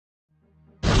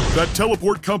That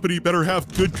teleport company better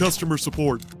have good customer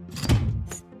support.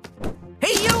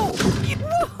 Hey, you!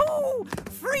 Woohoo!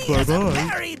 Free as a Bye-bye.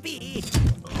 berry bee!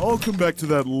 I'll come back to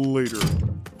that later.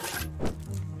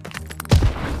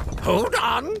 Hold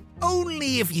on.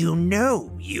 Only if you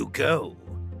know you go.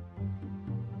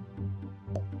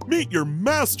 Meet your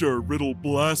master, Riddle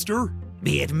Blaster.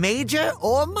 Be it major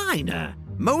or minor,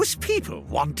 most people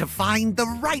want to find the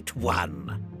right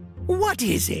one. What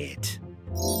is it?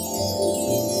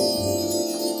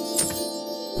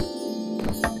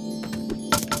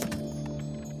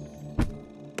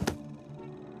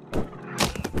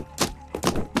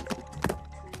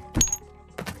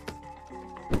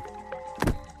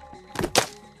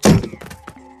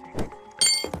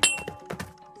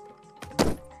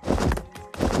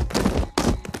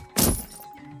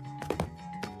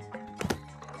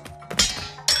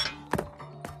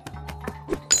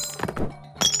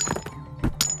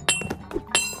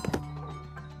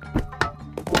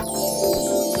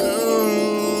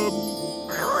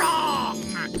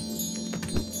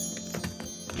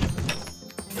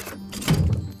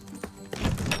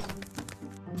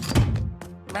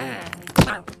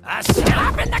 A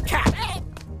slap in the cap!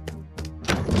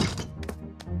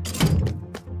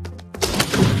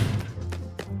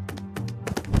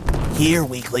 Here,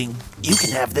 weakling. You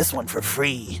can have this one for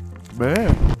free.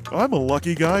 Man, I'm a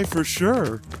lucky guy for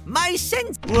sure. My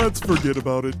sense. Let's forget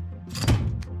about it.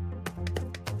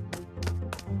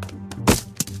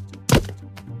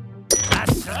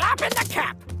 A slap in the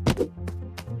cap!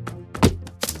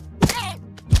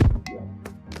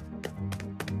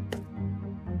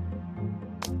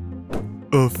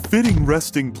 A fitting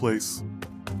resting place.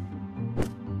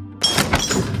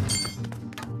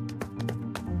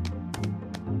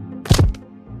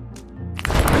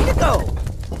 Way to go!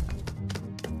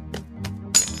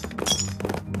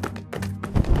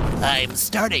 I'm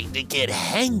starting to get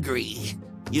hangry.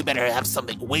 You better have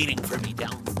something waiting for me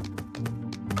down.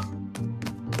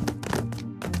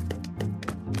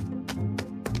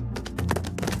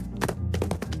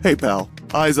 Hey pal,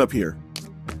 eyes up here.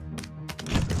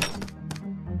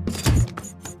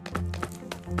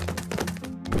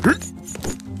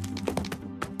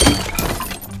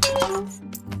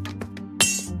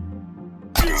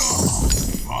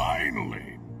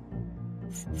 Finally.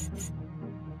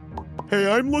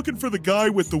 Hey, I'm looking for the guy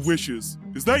with the wishes.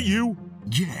 Is that you?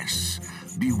 Yes,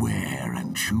 beware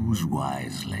and choose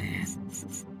wisely.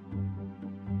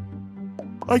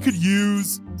 I could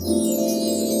use...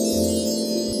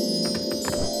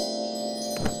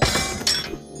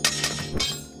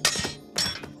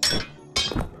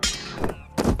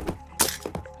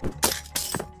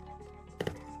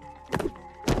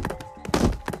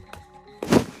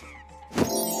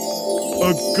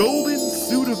 a golden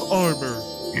suit of armor.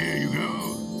 Here you go.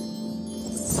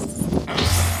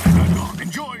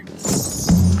 Enjoy.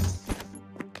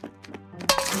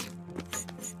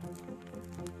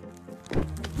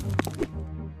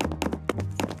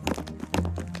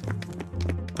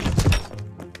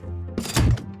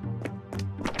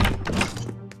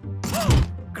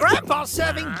 Grandpa's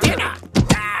serving dinner!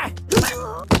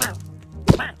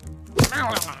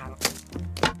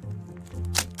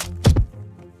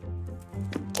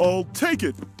 I'll take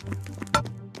it.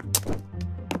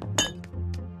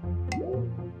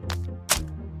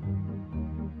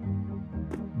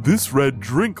 This red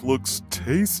drink looks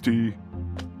tasty.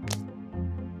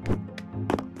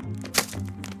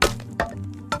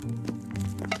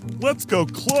 Let's go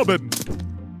clubbing.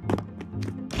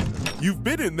 You've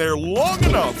been in there long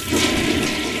enough.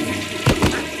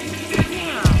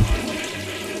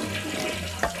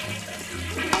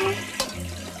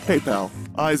 Hey pal,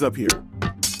 eyes up here.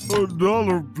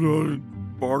 $1,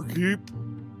 barkeep.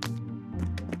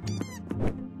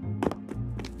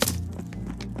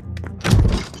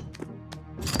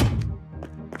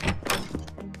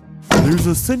 There's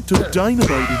a scent of dynamite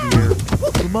in the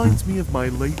air. Reminds me of my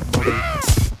late mother.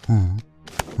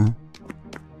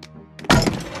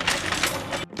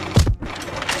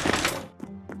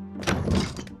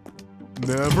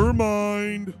 Never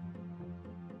mind.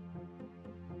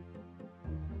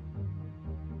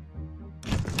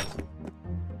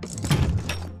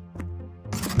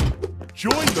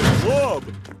 Join the club.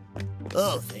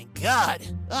 Oh, thank God.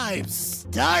 I'm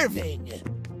starving.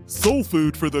 Soul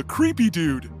food for the creepy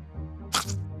dude.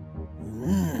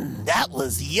 That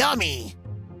was yummy.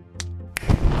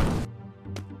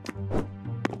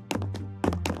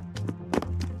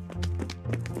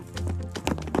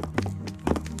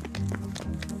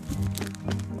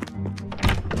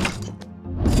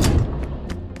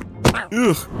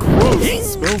 Ugh, gross. It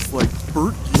smells like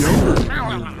burnt yogurt.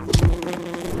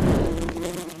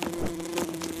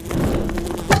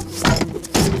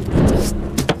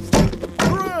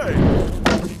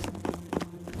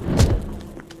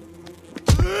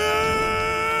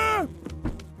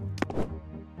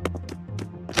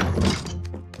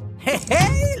 Hey,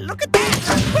 hey, look at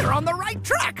that! We're on the right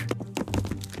track!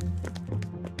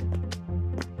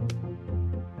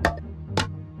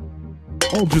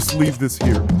 I'll just leave this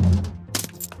here.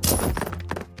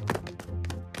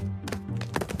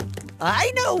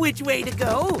 I know which way to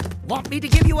go. Want me to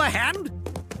give you a hand?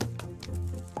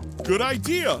 Good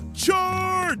idea!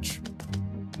 Charge!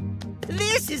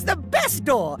 This is the best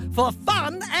door for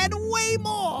fun and way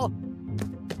more.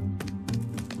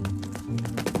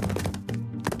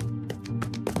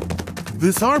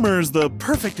 This armor is the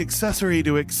perfect accessory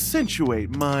to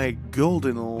accentuate my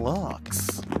golden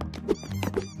locks.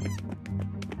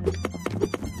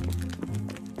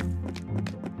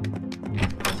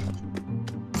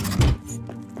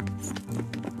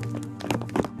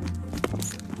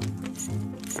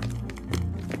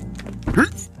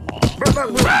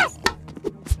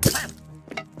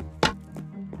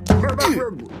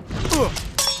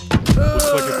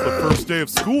 Looks like it's the first day of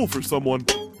school for someone.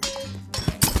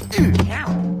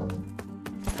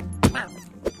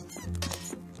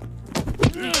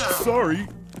 Sorry.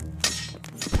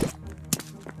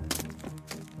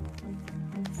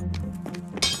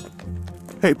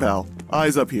 Hey, pal.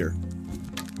 Eyes up here.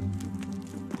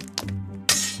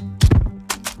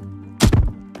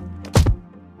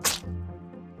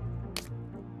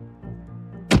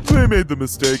 They made the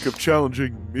mistake of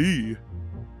challenging me.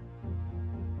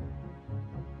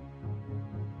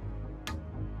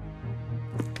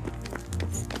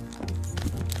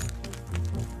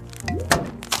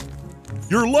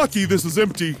 You're lucky this is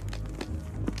empty.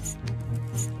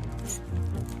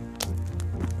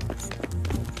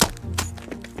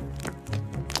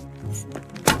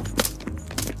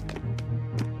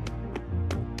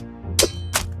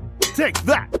 Take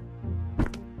that!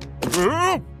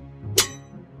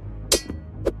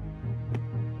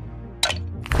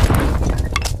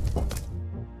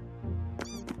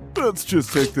 Let's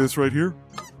just take this right here.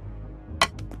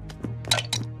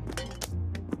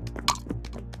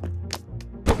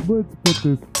 Let's put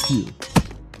this here.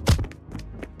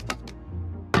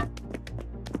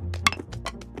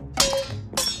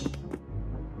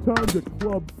 Time to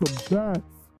club some bats.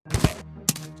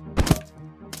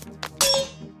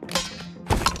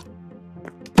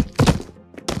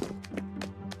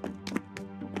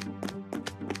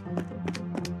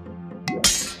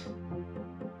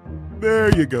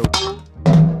 There you go.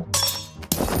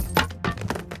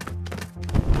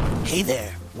 Hey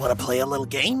there, wanna play a little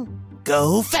game?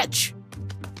 Go fetch!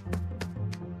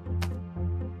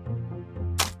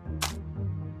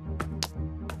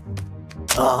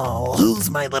 Oh, who's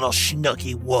my little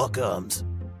schnooky wookums?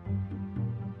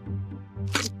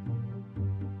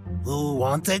 Who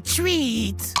wants a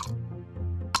treat?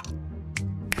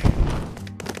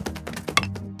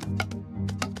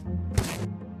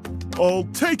 I'll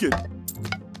take it.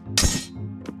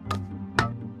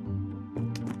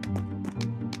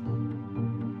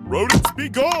 Rodents be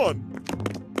gone!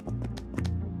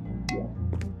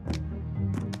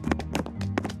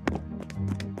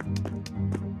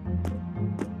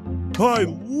 I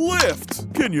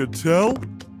lift! Can you tell?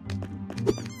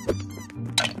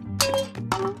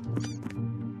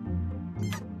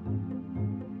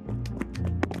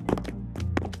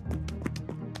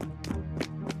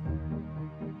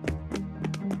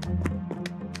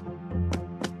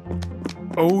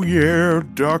 Oh yeah,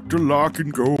 Dr. Lock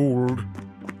and Gold.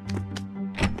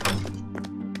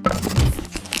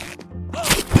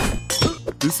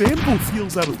 This anvil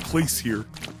feels out of place here.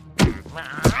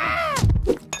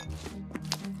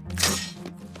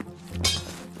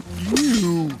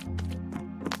 Ew.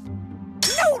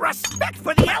 No respect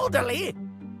for the elderly.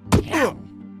 Ugh.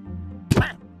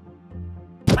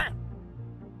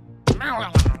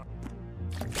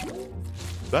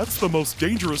 That's the most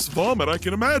dangerous vomit I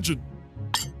can imagine.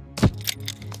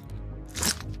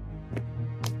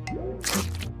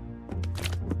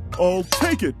 I'll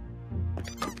take it.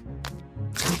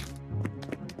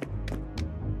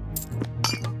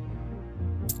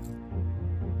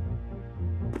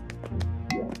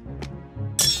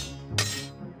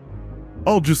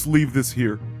 I'll just leave this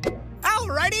here.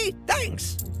 Alrighty,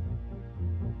 thanks.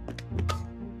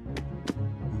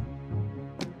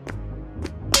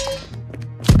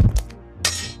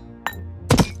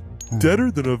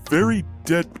 Deader than a very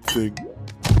dead thing.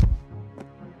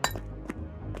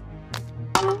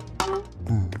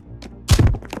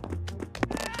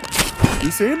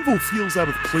 This anvil feels out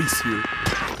of place here.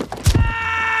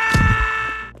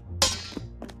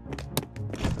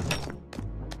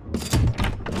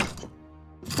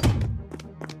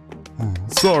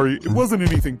 Sorry, it wasn't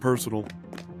anything personal.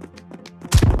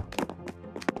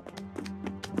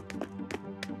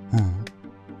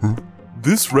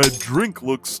 This red drink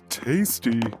looks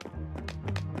tasty.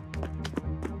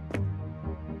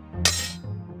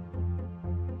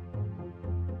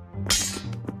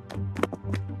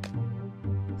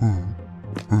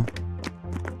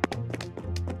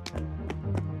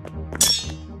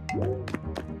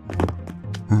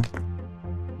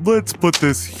 Let's put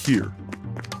this here.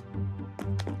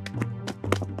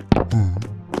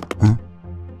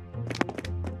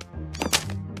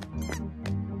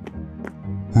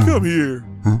 Come here.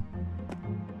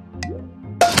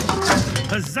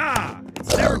 Huzzah!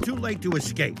 It's never too late to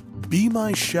escape. Be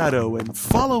my shadow and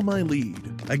follow my lead.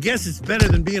 I guess it's better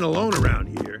than being alone around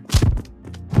here.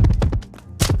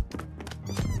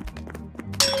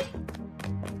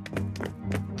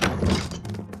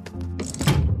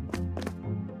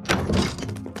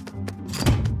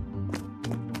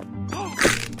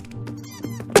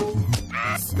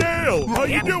 Snail, how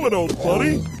you doing, old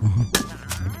buddy?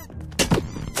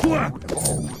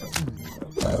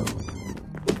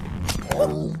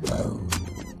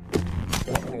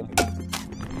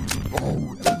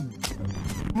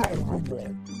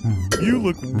 You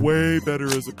look way better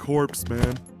as a corpse,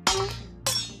 man.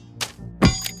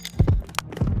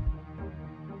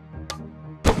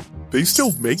 They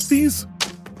still make these?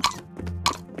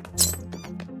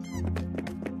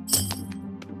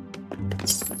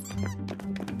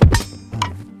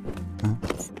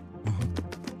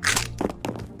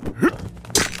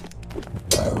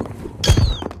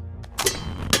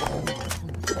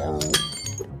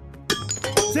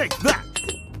 Take that!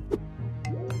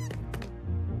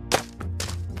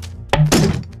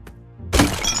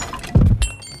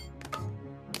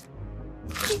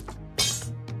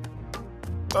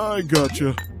 I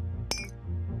gotcha.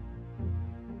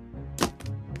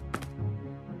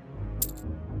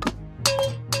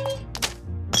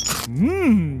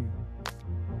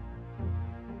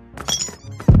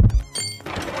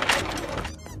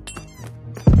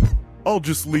 I'll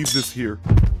just leave this here.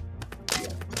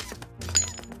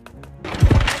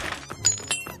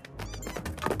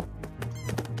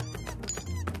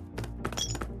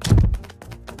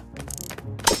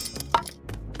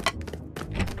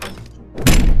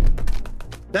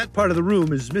 That part of the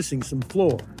room is missing some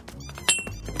floor.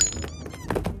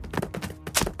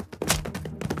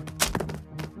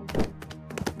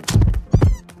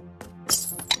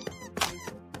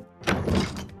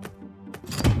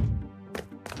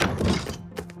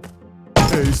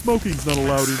 Hey, smoking's not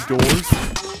allowed indoors.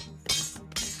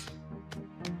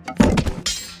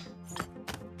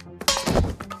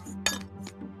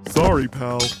 Sorry,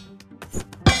 pal.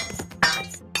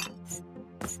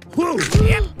 Whoa!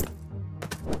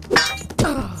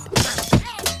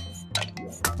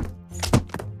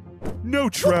 No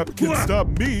trap can stop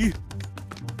me.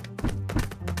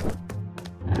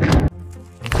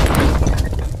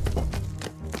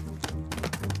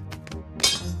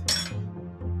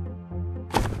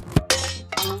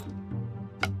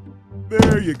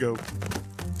 There you go.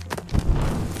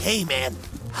 Hey man,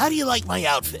 how do you like my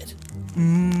outfit?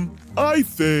 I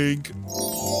think...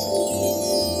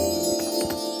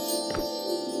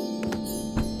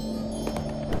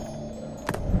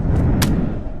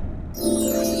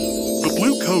 the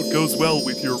blue coat goes well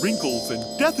with your wrinkles and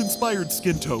death-inspired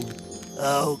skin tone.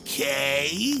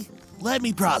 Okay, let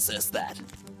me process that.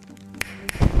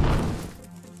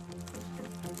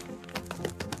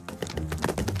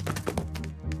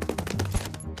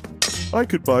 I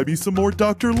could buy me some more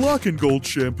Dr. Lockengold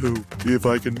shampoo, if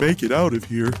I can make it out of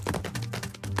here.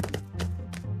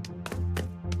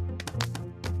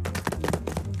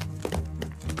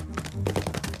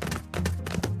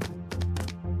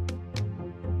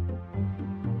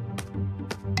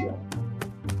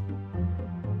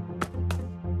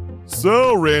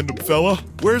 So, random fella,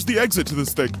 where's the exit to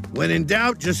this thing? When in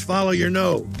doubt, just follow your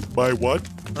nose. By what?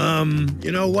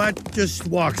 You know what? Just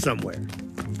walk somewhere.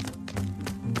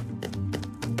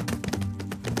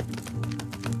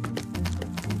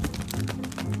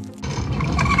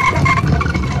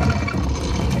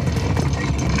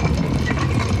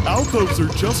 Alcoves are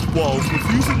just walls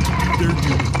refusing to do their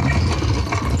duty.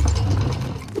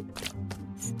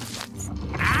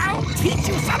 I'll teach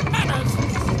you some manners.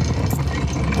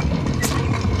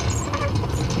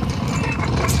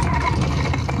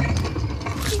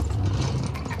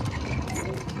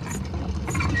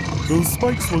 Those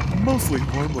spikes look mostly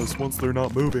harmless once they're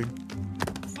not moving.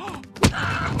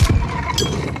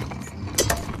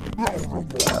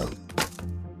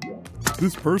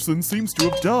 This person seems to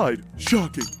have died.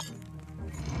 Shocking.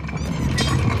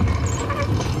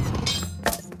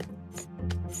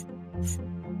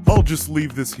 I'll just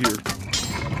leave this here.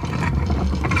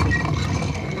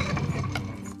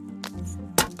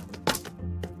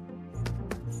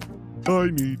 I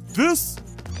need this.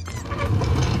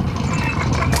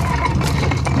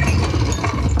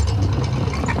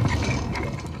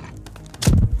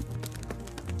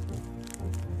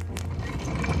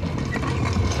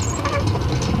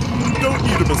 Don't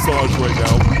need a massage right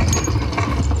now.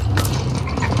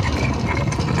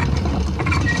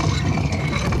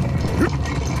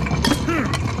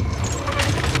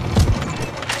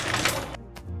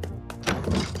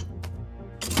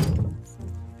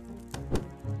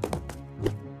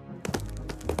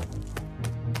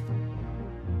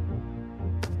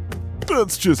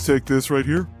 Let's just take this right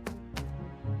here.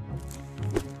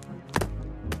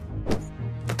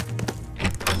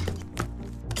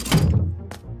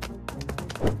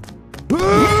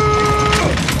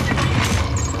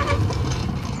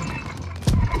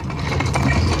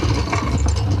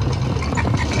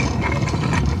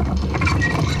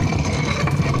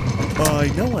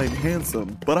 I know I'm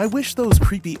handsome, but I wish those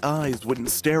creepy eyes wouldn't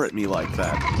stare at me like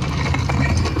that.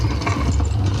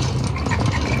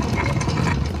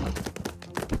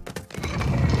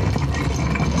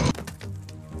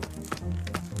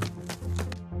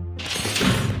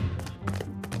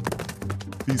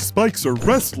 These spikes are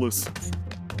restless.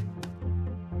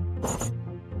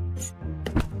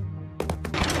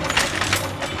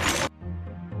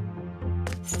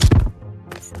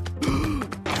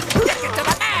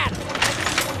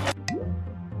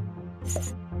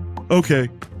 Okay,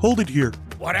 hold it here.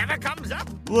 Whatever comes up.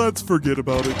 Let's forget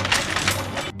about it.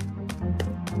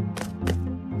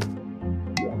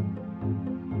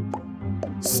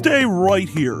 Stay right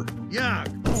here. Yuck.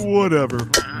 Whatever.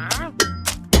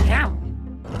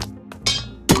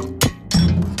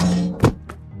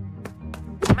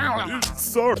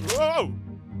 Sorry. Oh!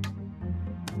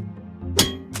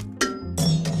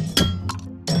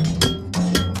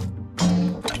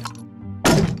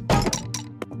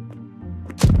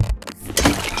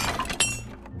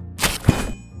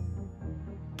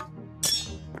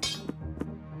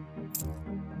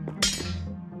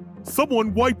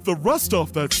 Someone wipe the rust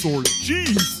off that sword.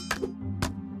 Jeez!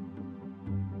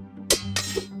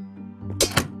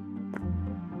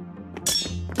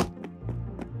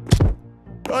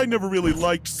 I never really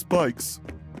liked spikes.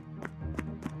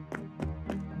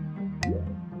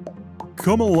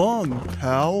 Come along,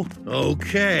 pal.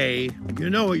 Okay,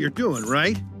 you know what you're doing,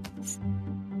 right?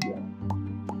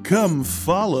 Come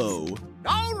follow.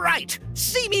 All right,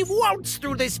 see me waltz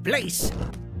through this place.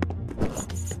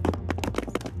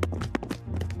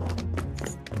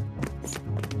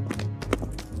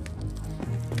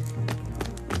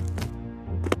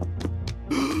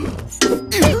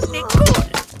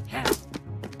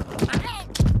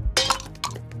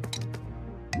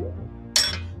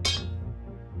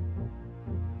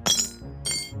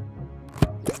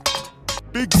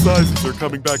 Big sizes are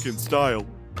coming back in style.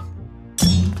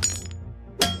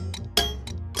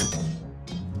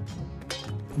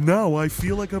 Now I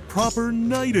feel like a proper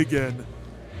knight again.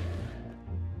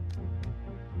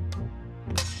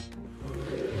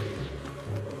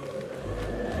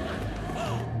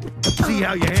 See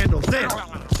how you handle this.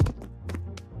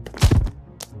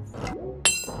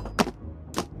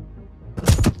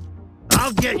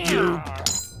 I'll get you.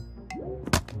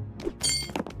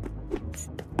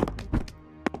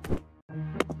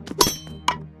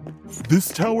 This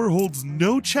tower holds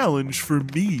no challenge for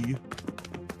me.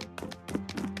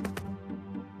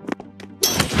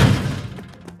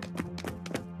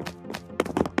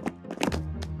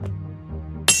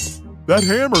 That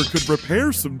hammer could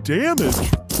repair some damage.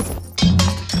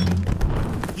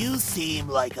 You seem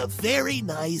like a very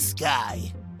nice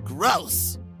guy.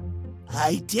 Gross.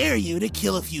 I dare you to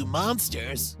kill a few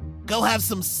monsters. Go have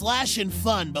some slashing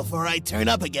fun before I turn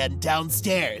up again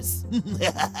downstairs.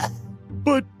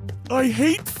 But I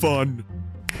hate fun.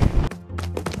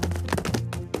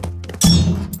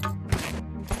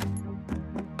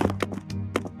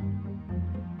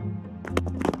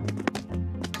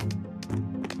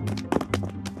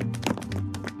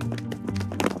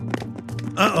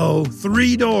 Uh-oh,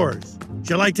 3 doors.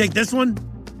 Shall I take this one?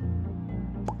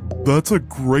 That's a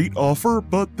great offer,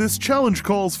 but this challenge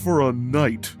calls for a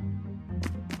knight.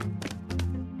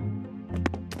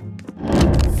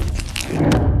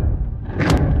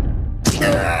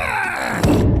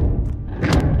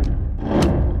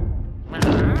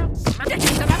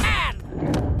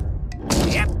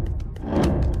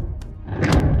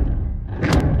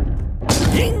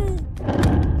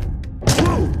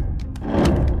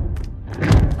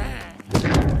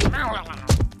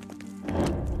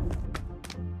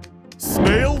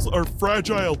 Snails are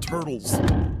fragile turtles.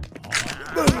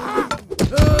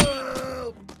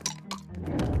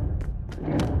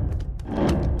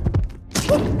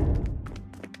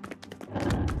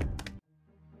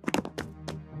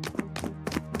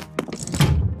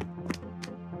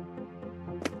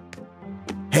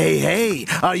 Hey, hey,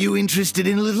 are you interested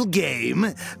in a little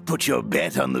game? Put your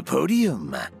bet on the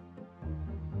podium.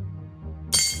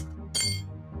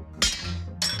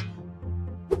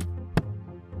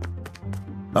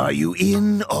 Are you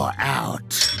in or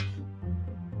out?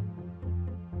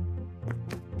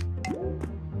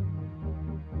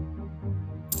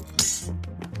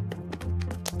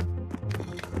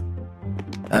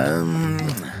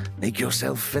 Make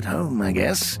yourself at home, I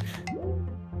guess.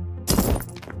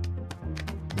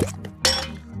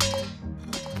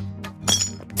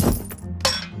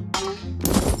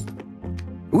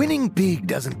 Winning big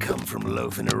doesn't come from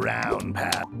loafing around,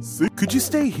 pal. Could you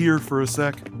stay here for a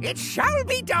sec? It shall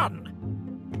be done.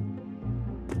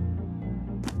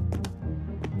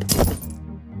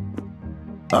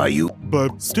 Are you?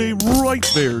 But stay right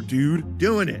there, dude.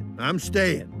 Doing it. I'm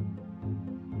staying.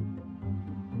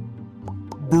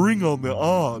 Bring on the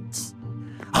odds.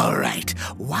 All right,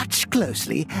 watch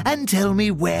closely and tell me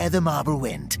where the marble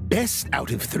went. Best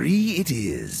out of 3 it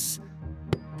is.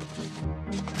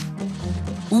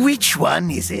 Which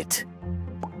one is it?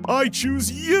 I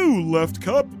choose you, Left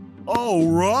Cup. All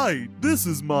right, this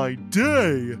is my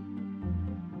day.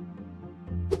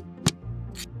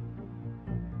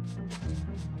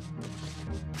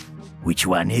 Which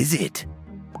one is it?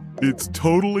 It's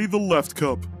totally the Left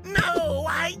Cup. No,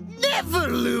 I never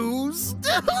lose.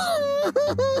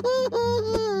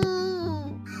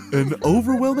 An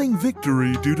overwhelming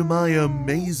victory due to my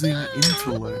amazing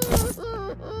intellect.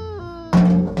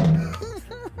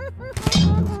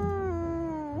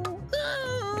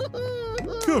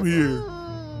 Come here.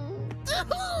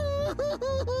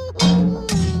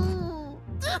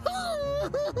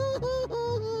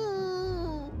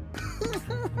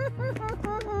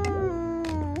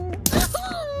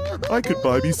 I could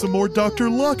buy me some more Dr.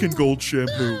 Lockengold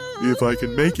shampoo, if I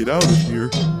can make it out of here.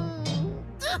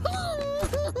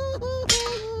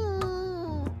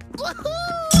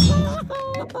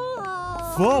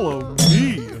 Follow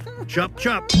me. Chop,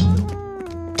 chop.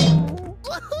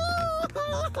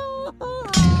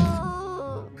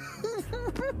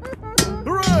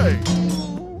 Hooray!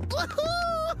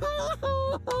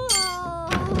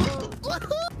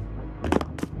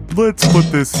 Let's put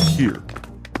this here.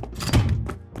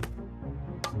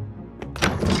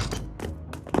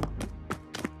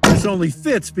 This only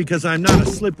fits because I'm not a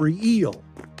slippery eel.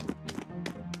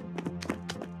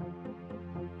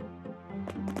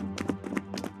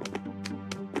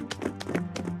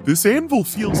 This anvil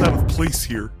feels out of place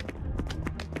here.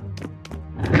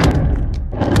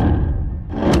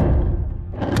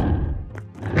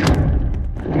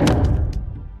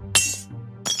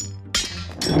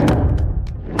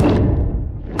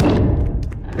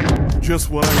 Just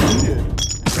what I needed.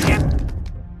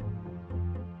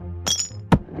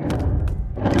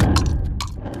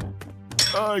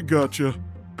 I gotcha.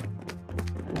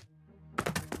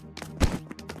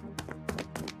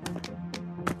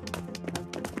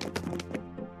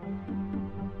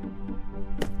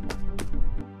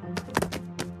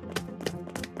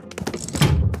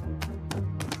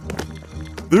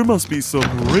 There must be some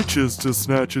riches to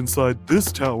snatch inside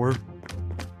this tower.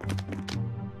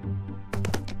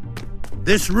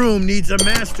 This room needs a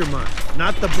mastermind,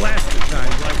 not the blaster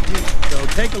kind like you. So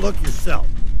take a look yourself.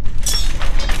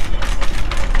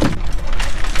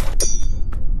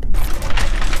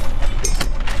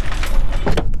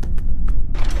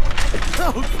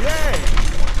 Okay.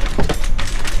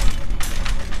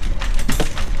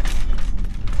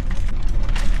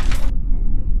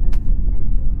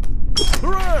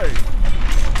 Hooray!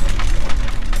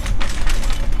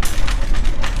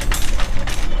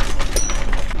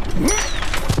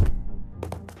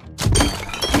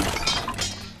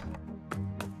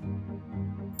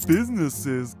 Business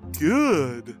is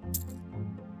good.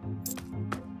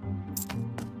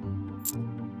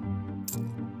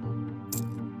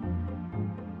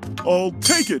 I'll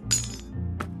take it.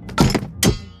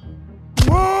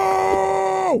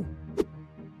 Whoa!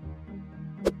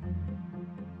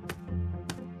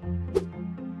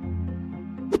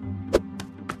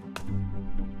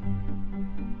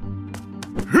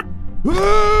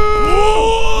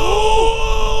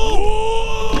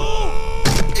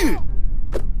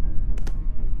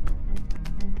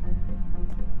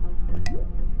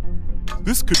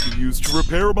 This could be used to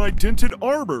repair my dented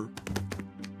armor.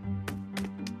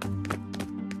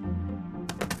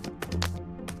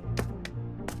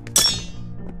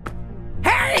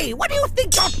 Hey, what do you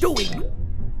think you're doing?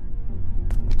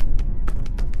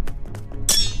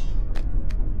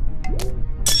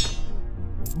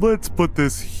 Let's put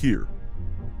this here.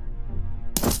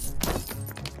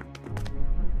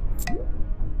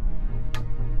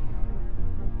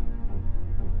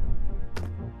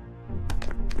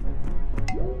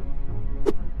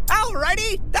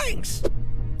 Alrighty, thanks.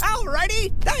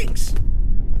 Alrighty, thanks.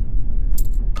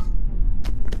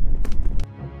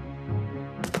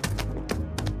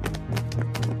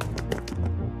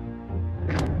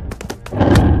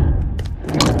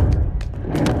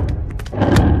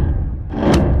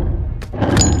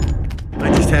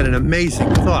 I just had an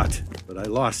amazing thought, but I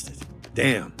lost it.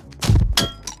 Damn.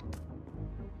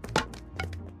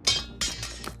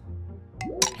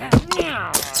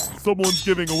 Someone's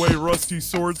giving away rusty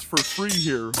swords for free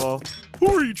here, huh?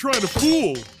 Who are you trying to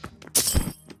fool?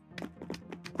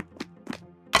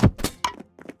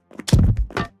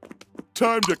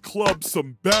 Time to club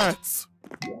some bats.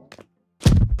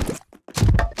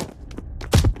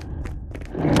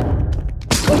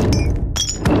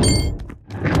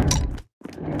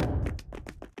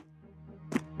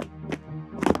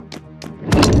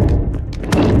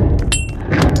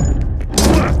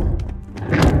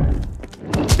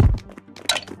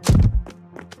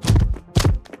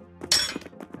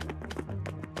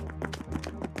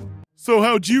 So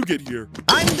how'd you get here?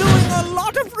 I'm doing a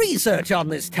lot of research on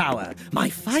this tower. My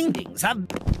findings have...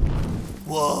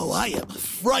 Whoa, I am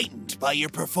frightened by your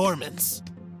performance.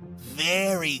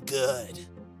 Very good.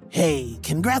 Hey,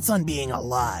 congrats on being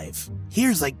alive.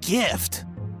 Here's a gift.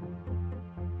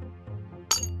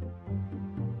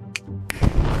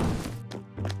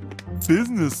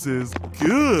 Business is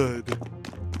good.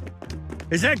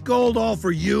 Is that gold all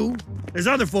for you? There's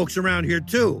other folks around here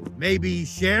too. Maybe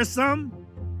share some?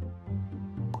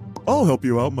 I'll help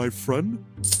you out, my friend.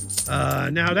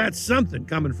 Now that's something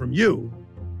coming from you.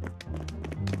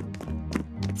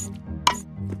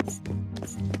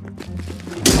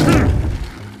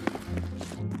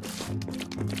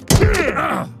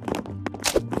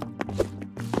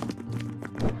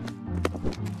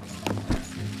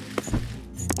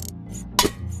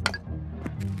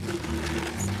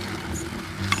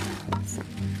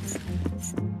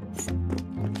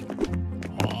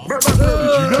 Did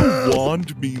you know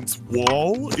wand means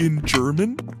wall in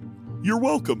German? You're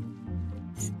welcome.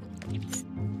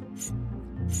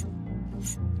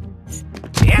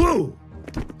 Whoa!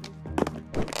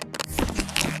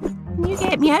 Can you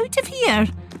get me out of here?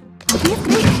 I'll be of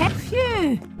great help to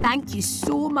you. Thank you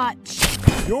so much.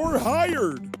 You're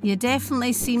hired. You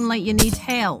definitely seem like you need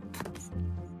help.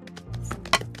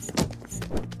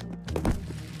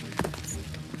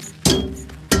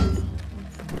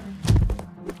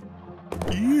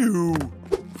 Ew.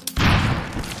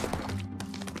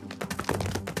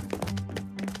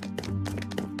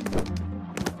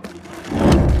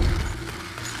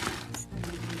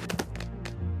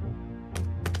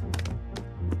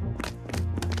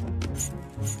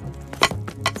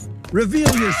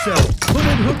 Reveal yourself, put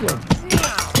in hoodlum.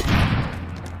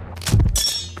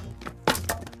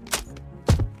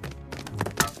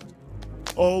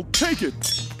 I'll take it.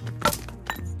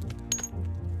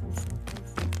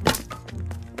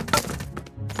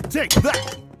 Take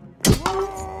that.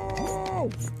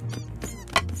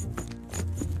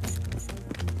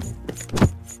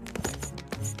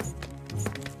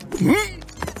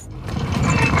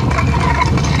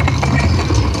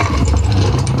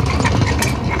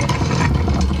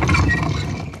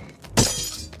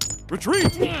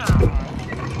 Retreat!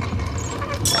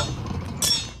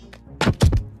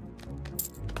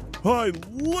 I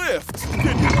lift!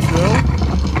 Can you tell?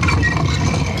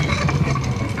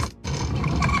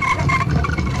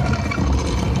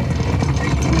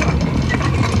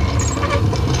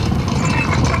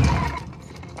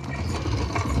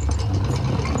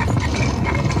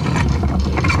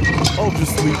 I'll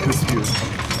just leave this here.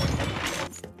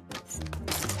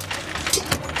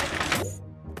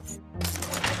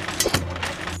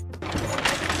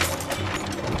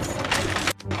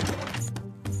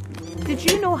 Did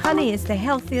you know honey is the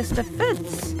healthiest of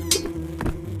foods?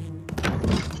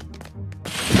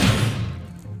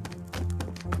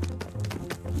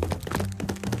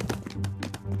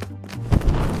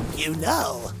 You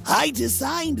know, I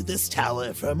designed this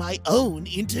tower for my own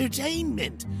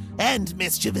entertainment and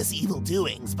mischievous evil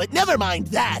doings, but never mind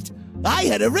that. I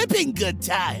had a ripping good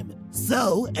time.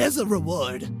 So, as a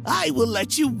reward, I will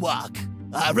let you walk.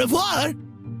 Au revoir!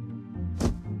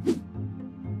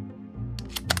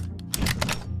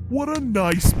 What a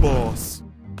nice boss.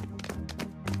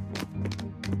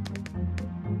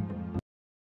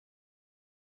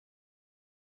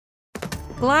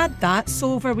 Glad that's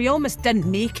over. We almost didn't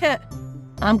make it.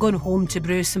 I'm going home to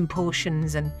brew some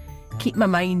potions and keep my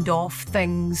mind off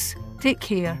things. Take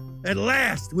care. At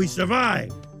last, we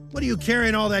survived. What are you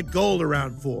carrying all that gold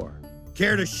around for?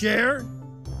 Care to share?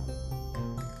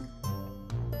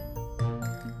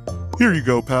 Here you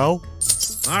go, pal.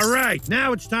 All right,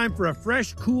 now it's time for a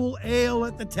fresh, cool ale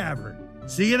at the tavern.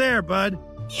 See you there, bud.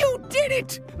 You did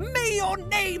it! May your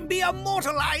name be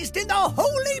immortalized in the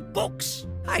holy books!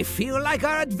 I feel like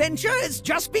our adventure has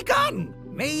just begun!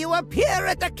 May you appear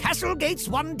at the castle gates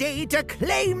one day to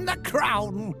claim the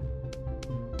crown!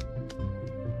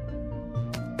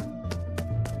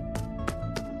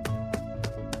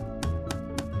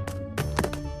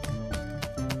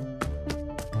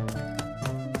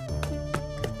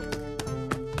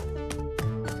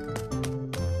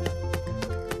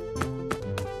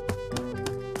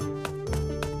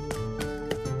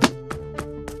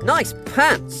 Nice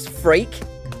pants, freak.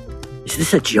 Is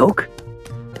this a joke?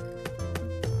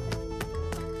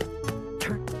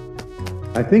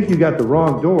 I think you got the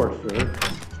wrong door, sir.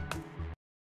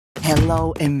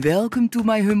 Hello and welcome to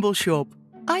my humble shop.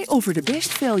 I offer the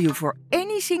best value for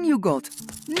anything you got.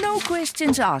 No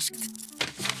questions asked.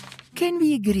 Can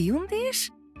we agree on this?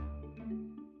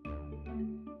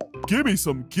 Give me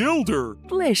some gilder.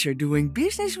 Pleasure doing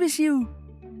business with you.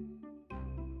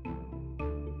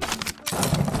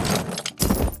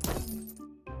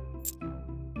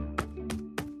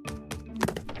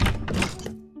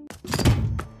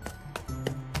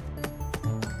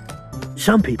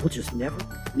 Some people just never...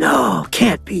 No,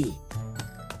 can't be.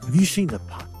 Have you seen the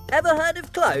pot? Ever heard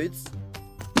of clothes?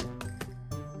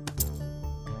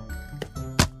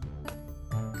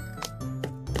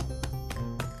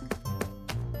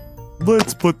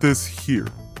 Let's put this here.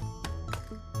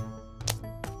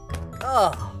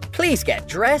 Oh, please get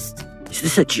dressed. Is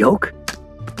this a joke?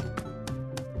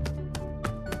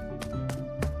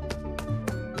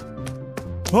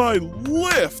 I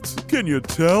lift! Can you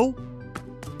tell?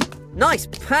 Nice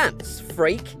pants,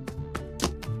 freak.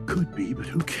 Could be, but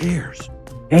who cares?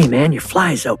 Hey man, your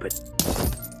fly's open.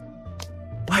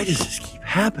 Why does this keep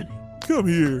happening? Come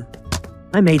here.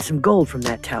 I made some gold from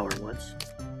that tower once.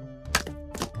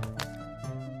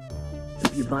 The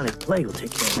bubonic plague will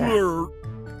take care of that. Blur.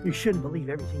 You shouldn't believe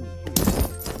everything you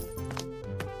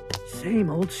hear. Same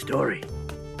old story.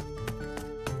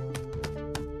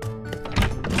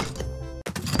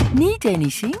 Need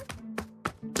anything?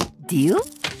 Deal?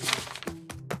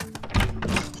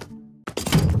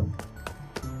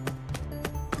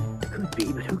 Could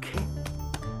be, but who cares?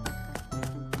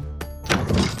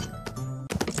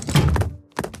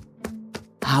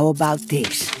 How about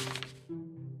this?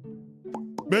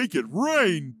 Make it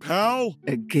rain, pal.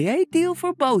 A great deal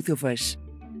for both of us.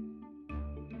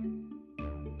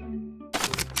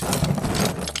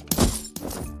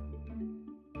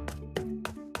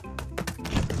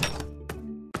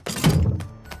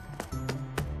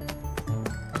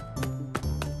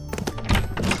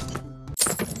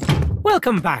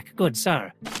 Welcome back, good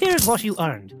sir. Here's what you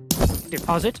earned.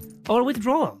 Deposit or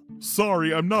withdrawal.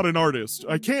 Sorry, I'm not an artist.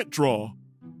 I can't draw.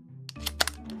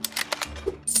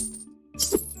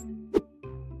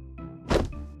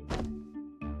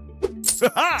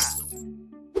 Ha!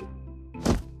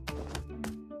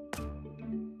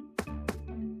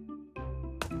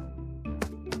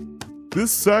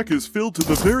 This sack is filled to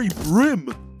the very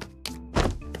brim.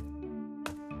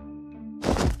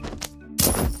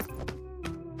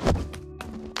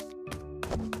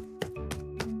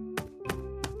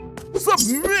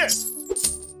 Submit!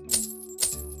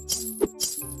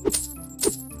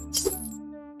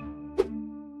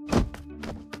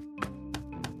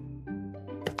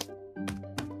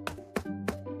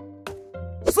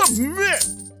 Submit!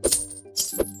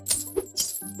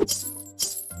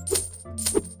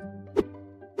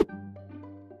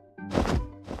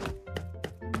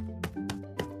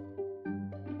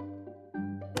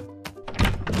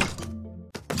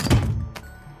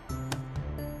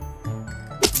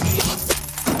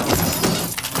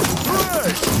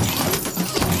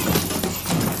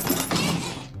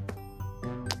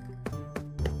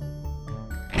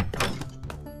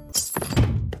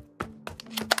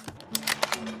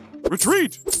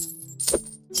 Retreat!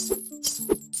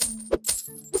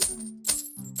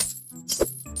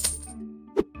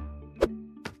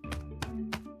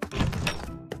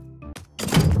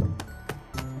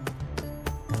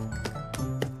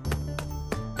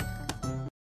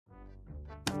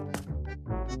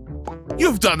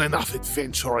 You've done enough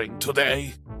adventuring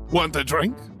today. Want a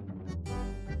drink?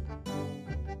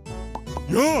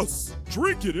 Yes,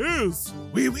 drink it is.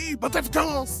 Oui, oui, but of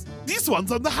course, this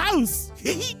one's on the house.